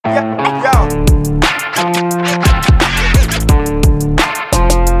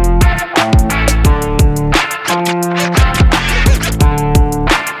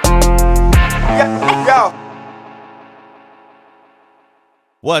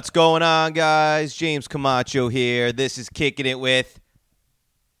What's going on, guys? James Camacho here. This is Kicking It with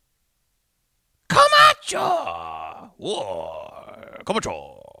Camacho. Whoa,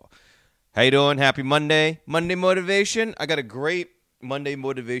 Camacho. How you doing? Happy Monday. Monday motivation. I got a great Monday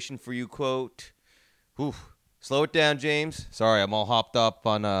motivation for you quote. Whew. Slow it down, James. Sorry, I'm all hopped up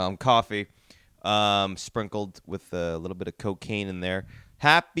on coffee. Sprinkled with a little bit of cocaine in there.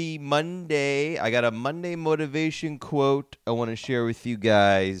 Happy Monday. I got a Monday motivation quote I want to share with you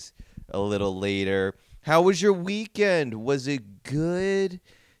guys a little later. How was your weekend? Was it good?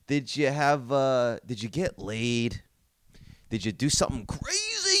 Did you get laid? Did you do something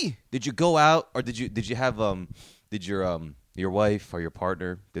crazy? Did you go out, or did your wife or your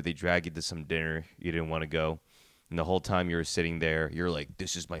partner, did they drag you to some dinner you didn't want to go? And the whole time you were sitting there, you're like,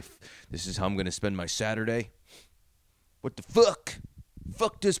 this is how I'm going to spend my Saturday? What the fuck?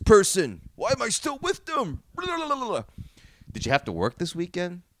 Fuck this person. Why am I still with them? Did you have to work this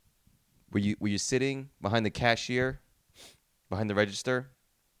weekend? Were you sitting behind the cashier, behind the register?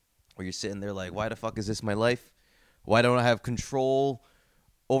 Were you sitting there like, why the fuck is this my life? Why don't I have control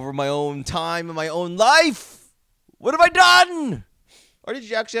over my own time and my own life? What have I done? Or did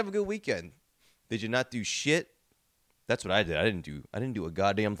you actually have a good weekend? Did you not do shit? That's what I did. I didn't do a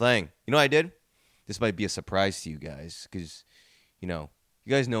goddamn thing. You know what I did? This might be a surprise to you guys because, you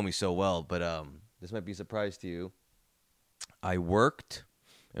guys know me so well, but this might be a surprise to you. I worked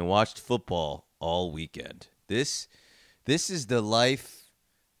and watched football all weekend. This is the life.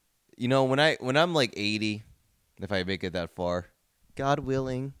 When I'm like 80, if I make it that far, God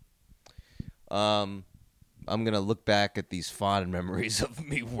willing, I'm going to look back at these fond memories of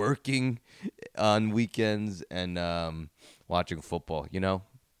me working on weekends and watching football,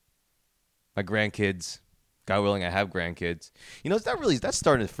 My grandkids, God willing, I have grandkids. That's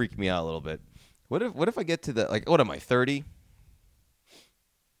starting to freak me out a little bit. What if I get to what am I, 30?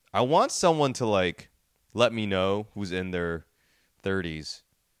 I want someone to, let me know who's in their 30s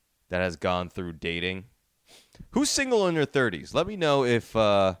that has gone through dating. Who's single in their 30s? Let me know if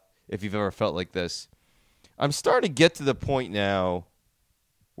you've ever felt like this. I'm starting to get to the point now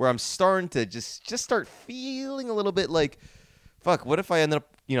where I'm starting to just start feeling a little bit like, fuck, what if I ended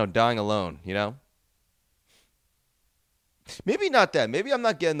up, dying alone, Maybe not that. Maybe I'm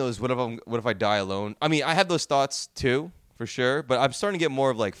not getting those, what if I die alone? I mean, I have those thoughts too, for sure, but I'm starting to get more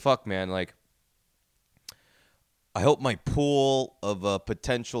of like, fuck, man, I hope my pool of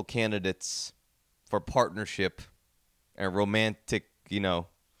potential candidates for partnership and romantic,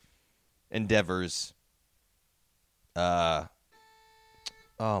 endeavors. Oh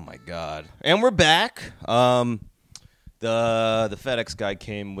my God. And we're back. The FedEx guy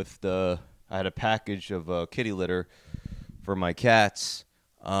came with I had a package of kitty litter for my cats.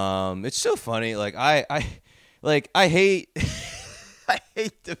 It's so funny. I hate I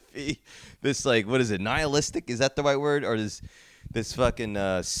hate to be this, what is it, nihilistic? Is that the right word? Or this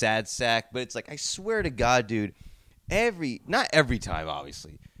fucking sad sack? But it's I swear to God, dude, not every time,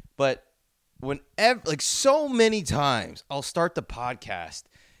 obviously, but so many times I'll start the podcast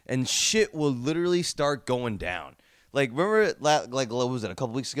and shit will literally start going down. Remember, what was it, a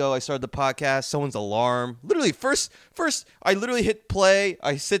couple weeks ago, I started the podcast, someone's alarm. Literally, first, I literally hit play,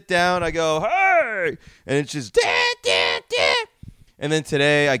 I sit down, I go, hey! And it's just, da, da, da. And then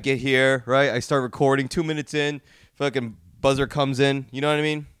today, I get here, right? I start recording, 2 minutes in, fucking buzzer comes in, you know what I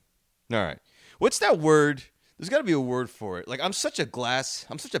mean? All right. What's that word? There's got to be a word for it. I'm such a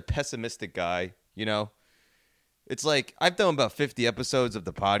pessimistic guy, It's I've done about 50 episodes of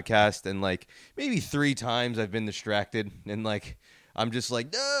the podcast, and maybe 3 times I've been distracted, and I'm just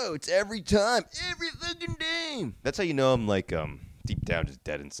no, it's every time, every fucking day. That's how I'm deep down just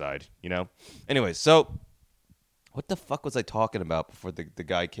dead inside, Anyway, so what the fuck was I talking about before the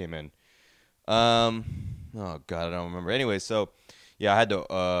guy came in? Oh God, I don't remember. Anyway, so yeah, I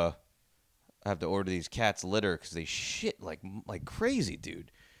have to order these cats litter because they shit like crazy,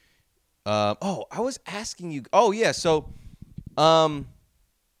 dude. I was asking you. Oh yeah, so,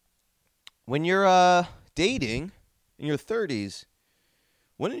 when you're dating in your 30s,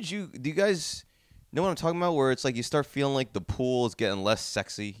 do you guys know what I'm talking about? Where it's you start feeling like the pool is getting less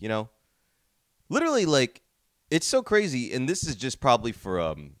sexy, Literally, it's so crazy, and this is just probably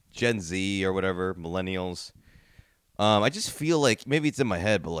for Gen Z or whatever, millennials. I just feel maybe it's in my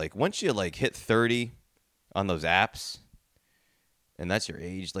head, but once you hit 30 on those apps, and that's your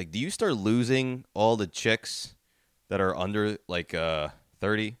age, do you start losing all the chicks that are under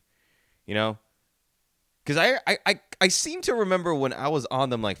 30? Because I seem to remember when I was on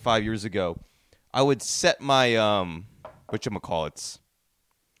them 5 years ago, I would set my whatchamacallits.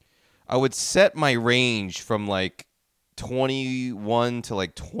 I would set my range from 21 to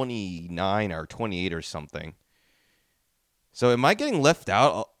like 29 or 28 or something. So am I getting left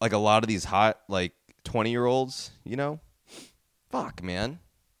out like a lot of these hot like 20-year-olds, you know? Fuck, man.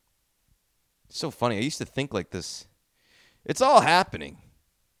 It's so funny. I used to think like this. It's all happening.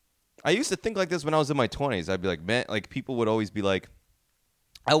 I used to think like this when I was in my 20s. I'd be like, man, like people would always be like,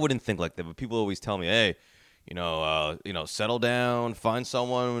 I wouldn't think like that, but people always tell me, hey, settle down, find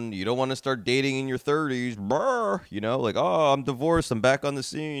someone. You don't want to start dating in your 30s. Brr. Like, oh, I'm divorced. I'm back on the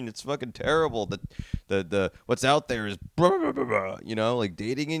scene. It's fucking terrible. The what's out there is, brr, brr, brr, like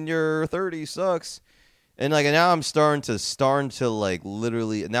dating in your 30s sucks. And like now I'm starting to like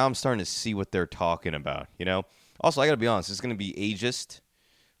literally, now I'm starting to see what they're talking about, Also, I got to be honest, it's going to be ageist.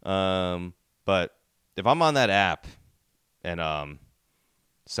 But if I'm on that app and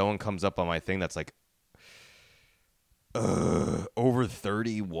someone comes up on my thing that's like over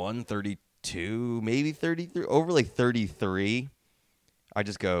 31, 32, maybe 33, over like 33, I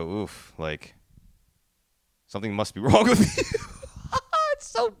just go, oof, like something must be wrong with you. It's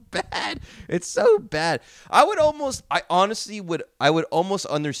so bad. It's so bad. I would almost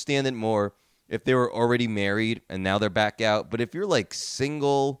understand it more if they were already married and now they're back out. But if you're like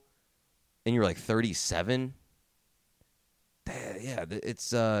single and you're like 37, yeah,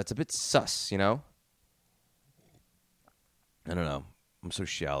 it's a bit sus, I don't know. I'm so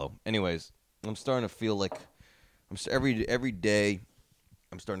shallow. Anyways, I'm starting to feel like every day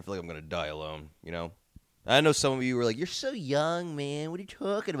I'm starting to feel like I'm gonna die alone. I know some of you were like, "You're so young, man. What are you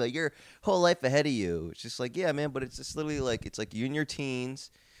talking about? Your whole life ahead of you." It's just like, yeah, man. But it's just literally like it's like you're in your teens,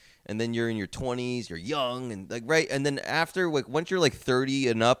 and then you're in your 20s. You're young, and like right, and then after like once you're like 30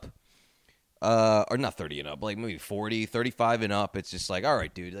 and up. Or not 30 and up, but like maybe 40, 35 and up. It's just like, all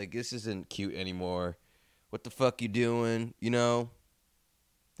right, dude, like this isn't cute anymore. What the fuck you doing?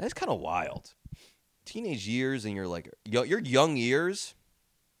 That's kind of wild. Teenage years and you're like, your young years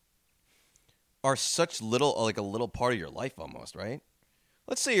are such little, like a little part of your life almost, right?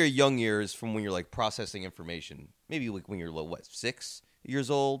 Let's say your young years from when you're like processing information, maybe like when you're 6 years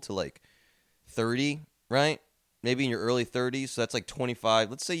old to like 30, right? Maybe in your early 30s, so that's like 25.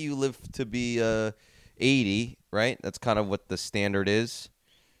 Let's say you live to be 80, right? That's kind of what the standard is.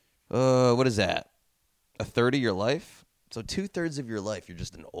 What is that? A third of your life? So 2/3 of your life, you're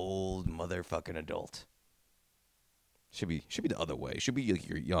just an old motherfucking adult. Should be the other way. Should be like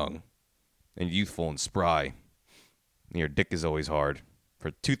you're young and youthful and spry. And your dick is always hard for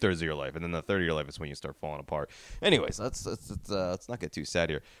 2/3 of your life, and then the third of your life is when you start falling apart. Anyways, let's not get too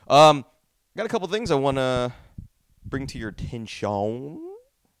sad here. Got a couple things I want to bring to your attention.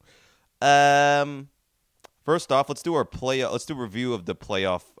 First off, let's do a review of the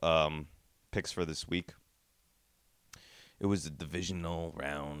playoff picks for this week. It was the divisional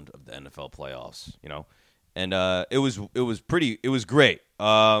round of the NFL playoffs, and it was great.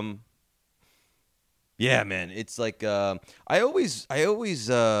 Yeah, man, it's like I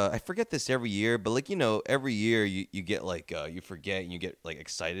forget this every year, but like every year you get like you forget and you get like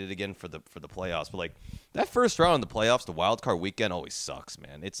excited again for the playoffs. But like that first round of the playoffs, the wild card weekend always sucks,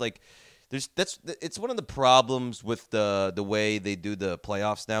 man. It's like it's one of the problems with the way they do the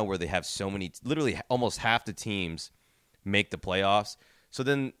playoffs now, where they have so many, literally almost half the teams make the playoffs. So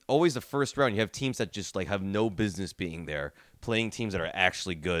then always the first round, you have teams that just like have no business being there, playing teams that are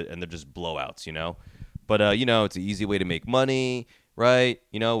actually good, and they're just blowouts, But it's an easy way to make money, right?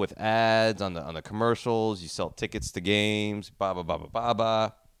 With ads on the commercials, you sell tickets to games, blah blah blah blah blah blah,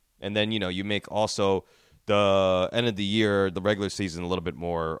 and then you make also the end of the year, the regular season, a little bit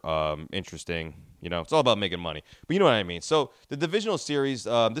more interesting. It's all about making money, but you know what I mean. So the divisional series,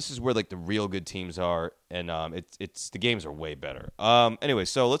 this is where like the real good teams are, and it's the games are way better. Anyway,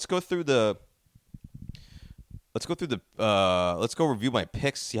 so let's go review my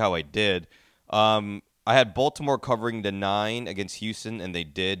picks, see how I did. I had Baltimore covering the 9 against Houston, and they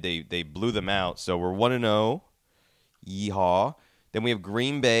did. They blew them out. So we're 1-0. Yeehaw. Then we have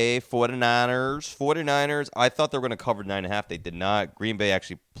Green Bay, 49ers. 49ers, I thought they were going to cover 9.5. They did not. Green Bay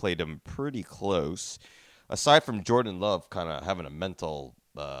actually played them pretty close. Aside from Jordan Love kind of having a mental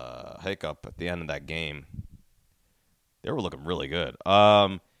hiccup at the end of that game, they were looking really good.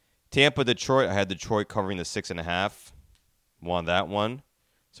 Tampa, Detroit, I had Detroit covering the 6.5. Won that one.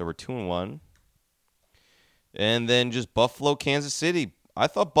 So we're 2-1. And then just Buffalo, Kansas City. I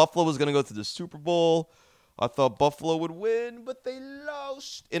thought Buffalo was going to go to the Super Bowl. I thought Buffalo would win, but they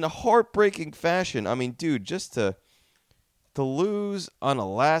lost in a heartbreaking fashion. I mean, dude, just to lose on a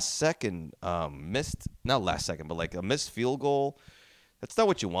last-second not last second, but like a missed field goal, that's not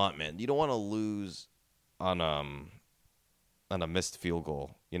what you want, man. You don't want to lose on a missed field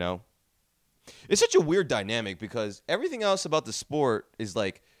goal, it's such a weird dynamic because everything else about the sport is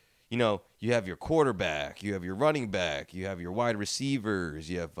like, you have your quarterback, you have your running back, you have your wide receivers,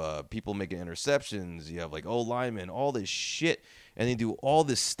 you have people making interceptions, you have like linemen, all this shit, and they do all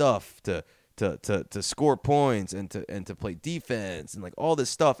this stuff to score points and to play defense and like all this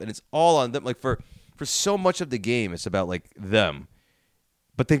stuff, and it's all on them. Like for so much of the game, it's about like them,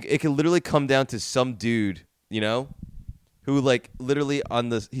 but it can literally come down to some dude, who like literally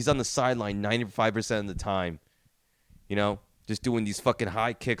he's on the sideline 95% of the time, just doing these fucking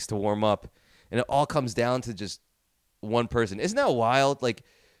high kicks to warm up, and it all comes down to just one person. Isn't that wild? Like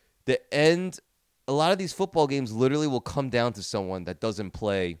a lot of these football games literally will come down to someone that doesn't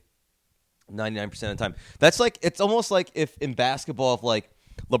play 99% of the time. That's like, it's almost like if in basketball, if like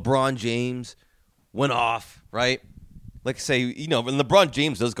LeBron James went off, right? Like say, when LeBron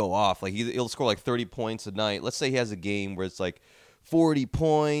James does go off, like he'll score like 30 points a night. Let's say he has a game where it's like 40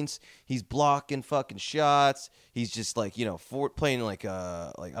 points. He's blocking fucking shots. He's just like, playing like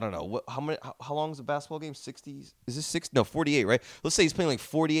I don't know how long is a basketball game? 60? Is this 60? No, 48, right? Let's say he's playing like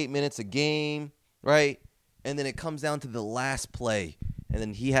 48 minutes a game, right? And then it comes down to the last play, and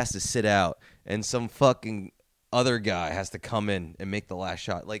then he has to sit out, and some fucking other guy has to come in and make the last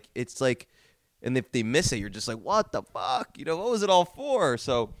shot. Like it's like. And if they miss it, you're just like, what the fuck? What was it all for?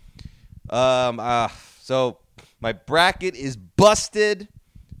 So, so my bracket is busted.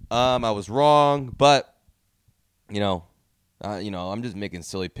 I was wrong, but I'm just making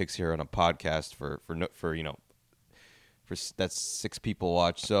silly picks here on a podcast for that's 6 people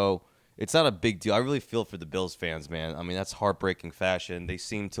watch. So it's not a big deal. I really feel for the Bills fans, man. I mean, that's heartbreaking fashion. They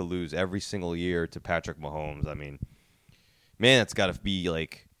seem to lose every single year to Patrick Mahomes. I mean, man, that's got to be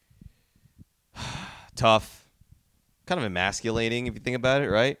like. Tough, kind of emasculating if you think about it,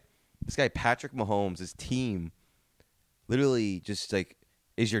 right? This guy Patrick Mahomes, his team, literally just like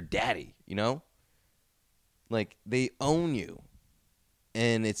is your daddy, Like they own you,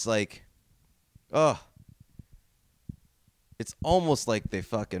 and it's like, it's almost like they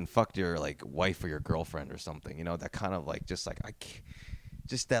fucking fucked your like wife or your girlfriend or something, That kind of like just like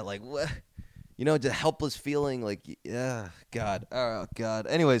just that like what, just helpless feeling, like God, oh God.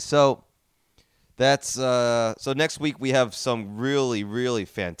 Anyway, so. That's so next week we have some really, really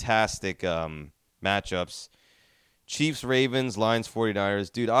fantastic matchups. Chiefs, Ravens, Lions,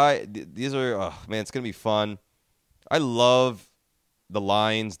 49ers. Dude, these are, man, it's going to be fun. I love the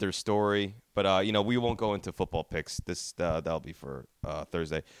Lions, their story, but, we won't go into football picks. That'll be for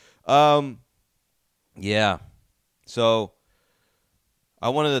Thursday. Yeah. So I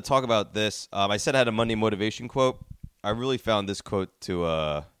wanted to talk about this. I said I had a Monday motivation quote. I really found this quote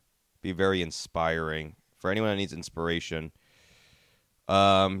to be very inspiring for anyone that needs inspiration.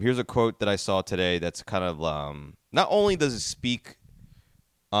 Here's a quote that I saw today that's kind of not only does it speak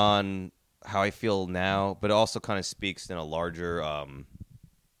on how I feel now, but it also kind of speaks in a larger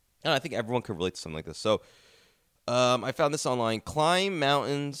I think everyone can relate to something like this. So I found this online. Climb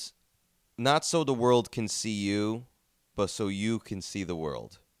mountains not so the world can see you, but so you can see the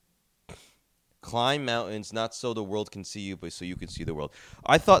world. Climb mountains, not so the world can see you, but so you can see the world.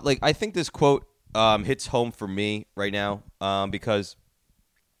 I think this quote hits home for me right now because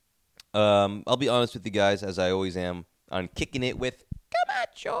I'll be honest with you guys, as I always am, on Kicking It with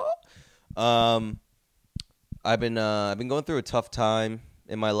Camacho. I've been going through a tough time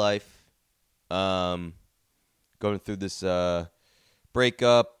in my life, going through this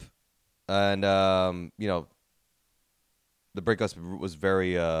breakup, and the breakup was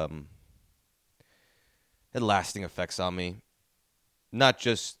very had lasting effects on me, not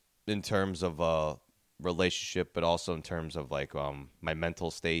just in terms of relationship, but also in terms of like my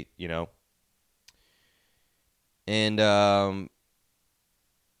mental state, And I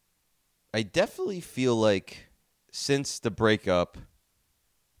definitely feel like since the breakup,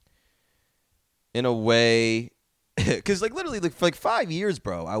 in a way, because like literally like for like 5 years,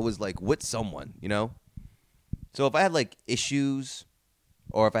 bro, I was like with someone, So if I had like issues,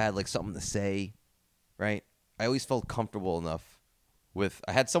 or if I had like something to say, right, I always felt comfortable enough with.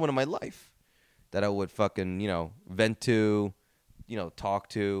 I had someone in my life that I would fucking vent to, talk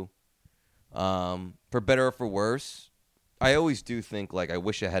to, for better or for worse. I always do think like I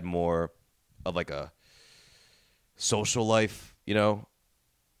wish I had more of like a social life,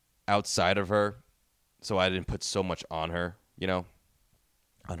 outside of her, so I didn't put so much on her,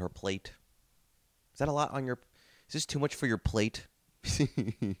 on her plate. Is that a lot on your? Is this too much for your plate?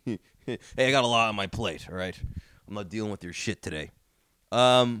 Hey, I got a lot on my plate. All right, I'm not dealing with your shit today.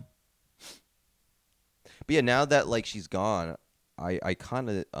 But yeah, now that like she's gone, I kind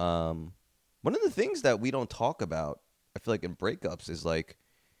of one of the things that we don't talk about, I feel like in breakups is like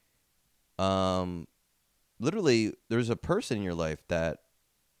Um, literally, there's a person in your life that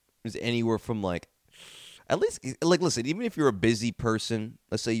is anywhere from like, at least, like, listen, even if you're a busy person,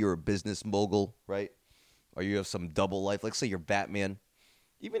 let's say you're a business mogul, right? Or you have some double life, like say you're Batman.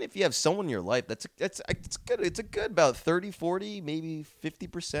 Even if you have someone in your life, it's good. It's a good about 30, 40, maybe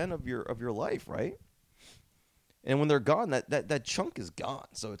 50% of your life, right? And when they're gone, that chunk is gone.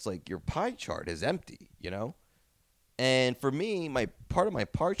 So it's like your pie chart is empty, you know? And for me, my part of my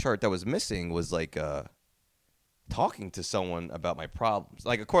pie chart that was missing was like talking to someone about my problems.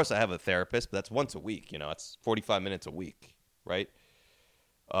 Like, of course, I have a therapist, but that's once a week. You know, it's 45 minutes a week, right?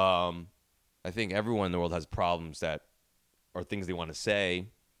 I think everyone in the world has problems that are things they want to say.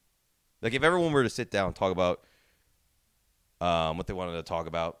 Like, if everyone were to sit down and talk about what they wanted to talk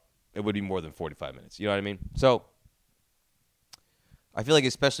about, it would be more than 45 minutes. You know what I mean? So I feel like,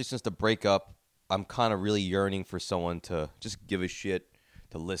 especially since the breakup, I'm kind of really yearning for someone to just give a shit,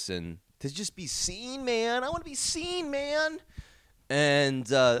 to listen, to just be seen, man. I want to be seen, man. And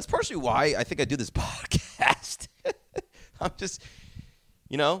that's partially why I think I do this podcast. I'm just,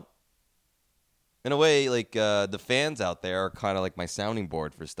 you know, in a way, like the fans out there are kind of like my sounding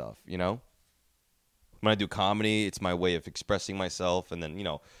board for stuff, you know? When I do comedy, it's my way of expressing myself. And then, you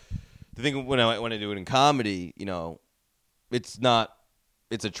know, the thing when I do it in comedy, you know, it's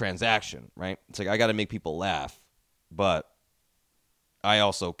a transaction, right? It's like I got to make people laugh, but I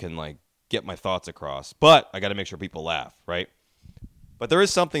also can like get my thoughts across, but I got to make sure people laugh, right? But there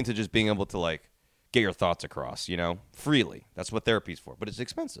is something to just being able to like get your thoughts across, you know, freely. That's what therapy's for, but it's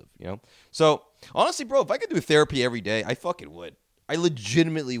expensive, you know? So honestly, bro, if I could do therapy every day, I fucking would. I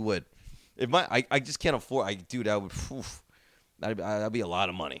legitimately would. I just can't afford, dude, I would, that'd be a lot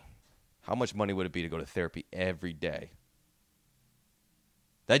of money. How much money would it be to go to therapy every day?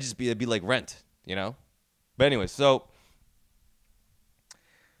 It'd be like rent, you know? But anyway, so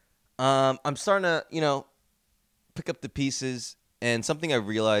I'm starting to, you know, pick up the pieces. And something I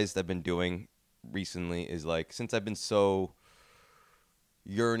realized I've been doing recently is like, since I've been so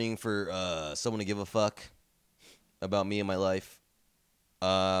yearning for someone to give a fuck about me and my life,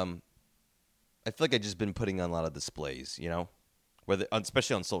 I feel like I've just been putting on a lot of displays, you know,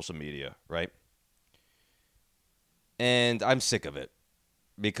 especially on social media, right? And I'm sick of it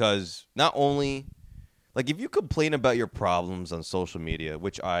because not only, like, if you complain about your problems on social media,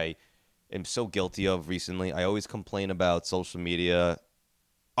 which I am so guilty of recently, I always complain about social media.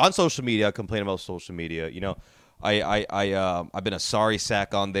 On social media, I complain about social media. You know, I've been a sorry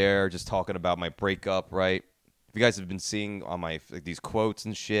sack on there, just talking about my breakup, right? If you guys have been seeing on my like, these quotes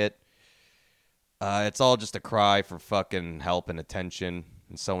and shit, it's all just a cry for fucking help and attention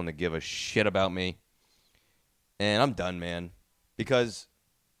and someone to give a shit about me. And I'm done, man. Because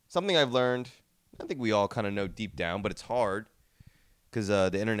something I've learned, I think we all kind of know deep down, but it's hard because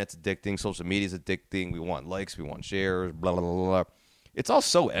the internet's addicting, social media's addicting. We want likes, we want shares, blah, blah, blah, blah. It's all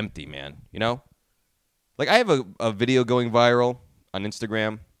so empty, man, you know? Like, I have a video going viral on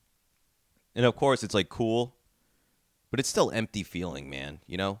Instagram, and of course it's, like, cool, but it's still empty feeling, man,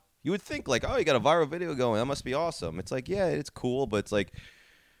 you know? You would think, like, oh, you got a viral video going, that must be awesome. It's like, yeah, it's cool, but it's like,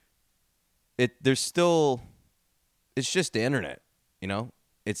 there's still, it's just the internet, you know?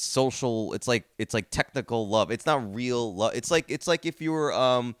 It's social, it's like technical love. It's not real love. It's like if you were,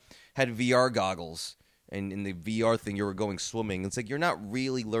 had VR goggles, and in the VR thing, you were going swimming. It's like you're not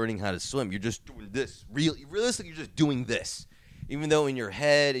really learning how to swim. You're just doing this. Realistically, you're just doing this. Even though in your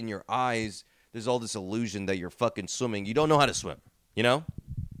head, in your eyes, there's all this illusion that you're fucking swimming. You don't know how to swim, you know?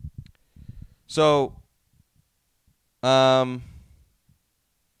 So, I'm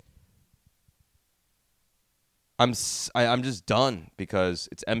just done because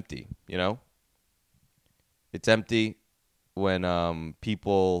it's empty, you know? It's empty when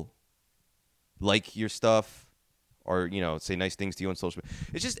people like your stuff or, you know, say nice things to you on social media.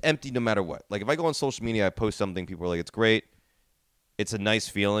 It's just empty no matter what. Like, if I go on social media, I post something, people are like, it's great. It's a nice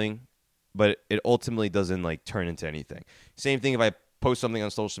feeling, but it ultimately doesn't, like, turn into anything. Same thing if I post something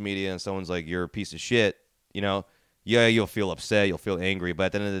on social media and someone's like, you're a piece of shit, you know? Yeah, you'll feel upset, you'll feel angry, but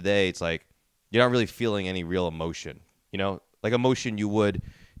at the end of the day, it's like, you're not really feeling any real emotion, you know? Like emotion you would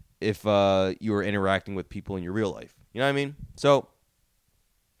if you were interacting with people in your real life. You know what I mean? So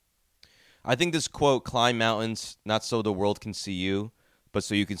I think this quote, climb mountains, not so the world can see you, but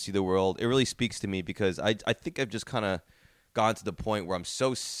so you can see the world, it really speaks to me because I think I've just kind of gotten to the point where I'm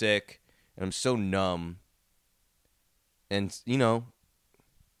so sick and I'm so numb. And, you know,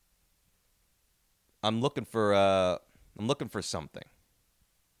 I'm looking for something.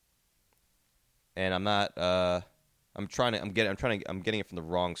 And I'm not I'm getting it from the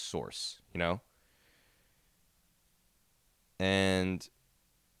wrong source, you know? And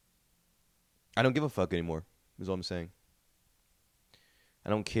I don't give a fuck anymore, is what I'm saying. I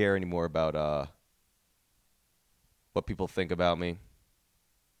don't care anymore about what people think about me.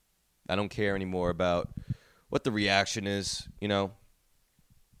 I don't care anymore about what the reaction is, you know?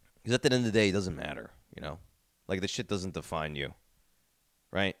 Because at the end of the day, it doesn't matter, you know? Like, this shit doesn't define you,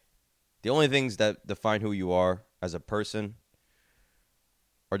 right? The only things that define who you are as a person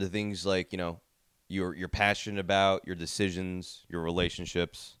are the things like, you know, you're passionate about, your decisions, your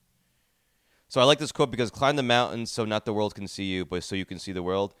relationships. So I like this quote because climb the mountain so not the world can see you, but so you can see the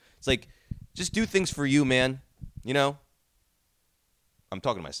world. It's like, just do things for you, man. You know? I'm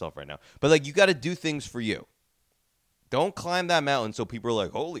talking to myself right now. But, like, you got to do things for you. Don't climb that mountain so people are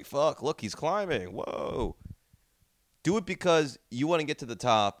like, holy fuck, look, he's climbing. Whoa. Do it because you want to get to the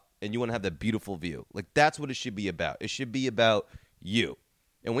top and you want to have that beautiful view. Like, that's what it should be about. It should be about you.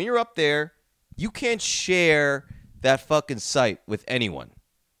 And when you're up there, you can't share that fucking sight with anyone.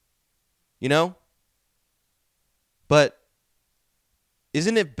 You know? But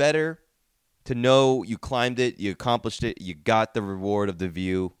isn't it better to know you climbed it, you accomplished it, you got the reward of the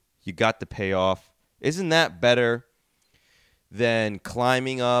view, you got the payoff? Isn't that better than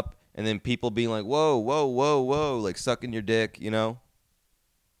climbing up and then people being like, whoa, whoa, whoa, whoa, like sucking your dick, you know?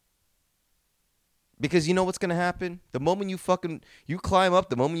 Because you know what's going to happen? The moment you climb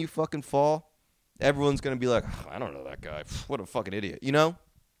up, the moment you fucking fall, everyone's going to be like, I don't know that guy. What a fucking idiot, you know?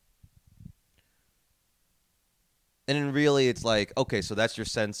 And then really it's like, okay, so that's your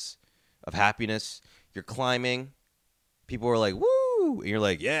sense of happiness. You're climbing. People are like, woo! And you're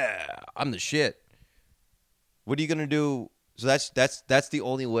like, yeah, I'm the shit. What are you going to do? So that's the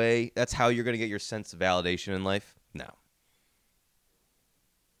only way. That's how you're going to get your sense of validation in life? No.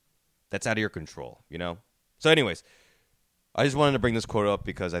 That's out of your control, you know? So anyways, I just wanted to bring this quote up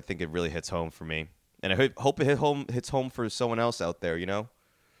because I think it really hits home for me. And I hope it hits home for someone else out there, you know?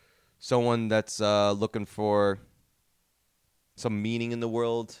 Someone that's looking for some meaning in the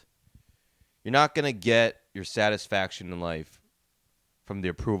world. You're not going to get your satisfaction in life from the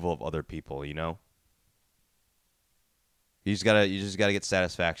approval of other people, you know? You just gotta get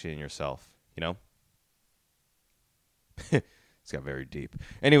satisfaction in yourself, you know? It's got very deep.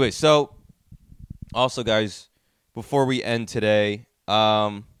 Anyway, so also guys, before we end today,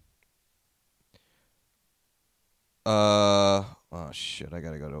 oh shit, I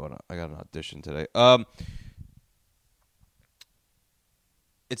got an audition today.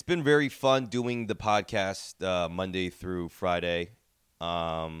 It's been very fun doing the podcast Monday through Friday.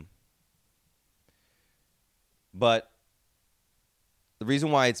 But the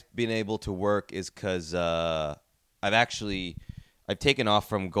reason why it's been able to work is because I've taken off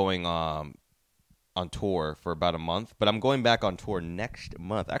from going on tour for about a month, but I'm going back on tour next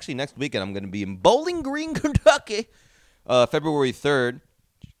month. Actually, next weekend I'm going to be in Bowling Green, Kentucky, February 3rd.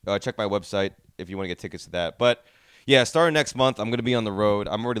 Check my website if you want to get tickets to that. But yeah, starting next month, I'm going to be on the road.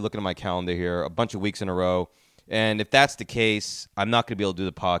 I'm already looking at my calendar here, a bunch of weeks in a row. And if that's the case, I'm not going to be able to do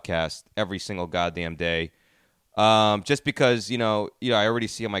the podcast every single goddamn day. Just because, you know, I already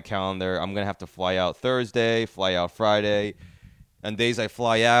see on my calendar, I'm going to have to fly out Thursday, fly out Friday. And days I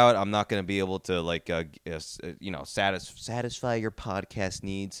fly out, I'm not going to be able to, like, satisfy your podcast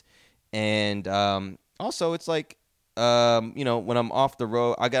needs. And also, it's like, when I'm off the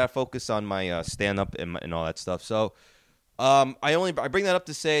road, I got to focus on my stand-up and all that stuff. So I bring that up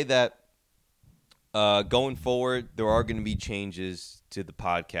to say that going forward, there are going to be changes to the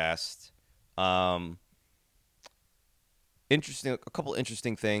podcast. A couple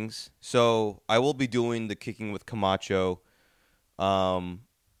interesting things. So I will be doing the Kicking with Camacho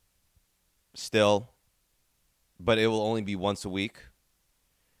still, but it will only be once a week.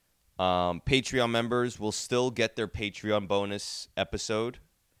 Patreon members will still get their Patreon bonus episode.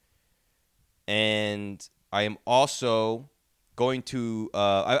 And I am also going to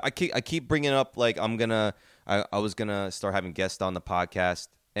I keep bringing up, like, I was going to start having guests on the podcast,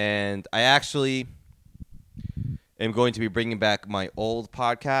 and I actually am going to be bringing back my old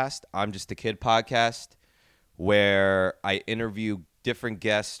podcast, I'm Just a Kid podcast, where I interview different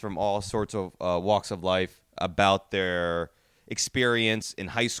guests from all sorts of walks of life about their experience in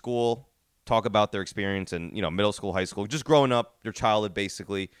high school, talk about their experience in, middle school, high school, just growing up, their childhood,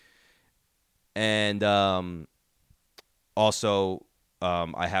 basically. And also,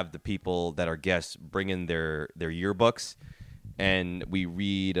 I have the people that are guests bring in their yearbooks, and we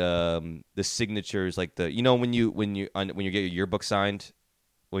read the signatures, like when you get your yearbook signed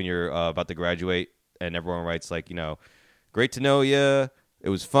when you're about to graduate, and everyone writes, like, great to know you, it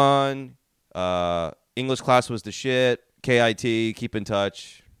was fun, English class was the shit, KIT, keep in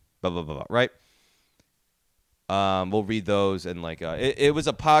touch, blah blah blah, blah, right? We'll read those. And like it was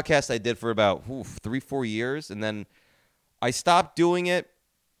a podcast I did for about 3-4 years. And then I stopped doing it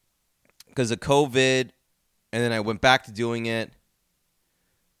because of COVID. And then I went back to doing it.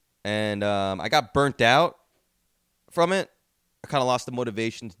 And I got burnt out from it. I kind of lost the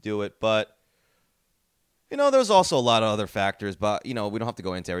motivation to do it. But, there's also a lot of other factors. But, we don't have to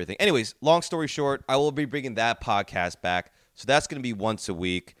go into everything. Anyways, long story short, I will be bringing that podcast back. So that's going to be once a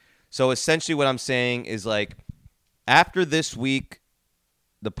week. So essentially what I'm saying is like after this week,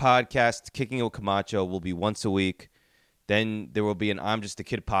 the podcast Kicking It with Camacho will be once a week. Then there will be an I'm Just a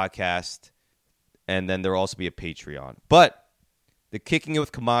Kid podcast. And then there will also be a Patreon. But the Kicking It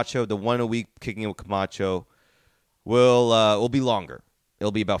with Camacho, the 1 a week Kicking It with Camacho will be longer.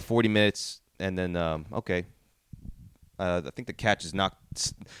 It'll be about 40 minutes. And then, okay. I think the cat just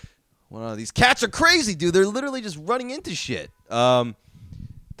knocked. Well, these cats are crazy, dude. They're literally just running into shit. But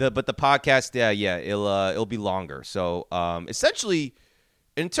the podcast, it'll be longer. So essentially,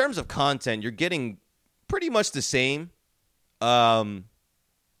 in terms of content, you're getting pretty much the same. But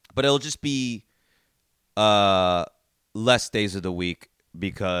it'll just be less days of the week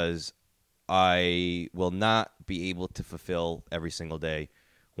because I will not be able to fulfill every single day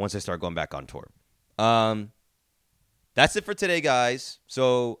once I start going back on tour. That's it for today, guys.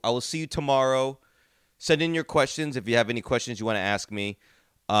 So I will see you tomorrow. Send in your questions if you have any questions you want to ask me.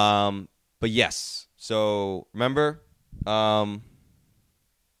 But yes, so remember, I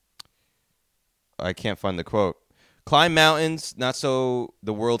can't find the quote. Climb mountains, not so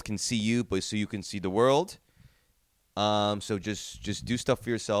the world can see you, but so you can see the world. So just do stuff for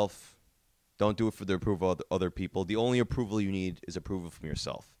yourself. Don't do it for the approval of other people. The only approval you need is approval from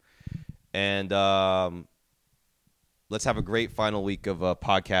yourself. And let's have a great final week of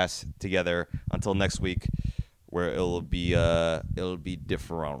podcasts together until next week, where it'll be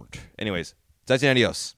different. Anyways, adios.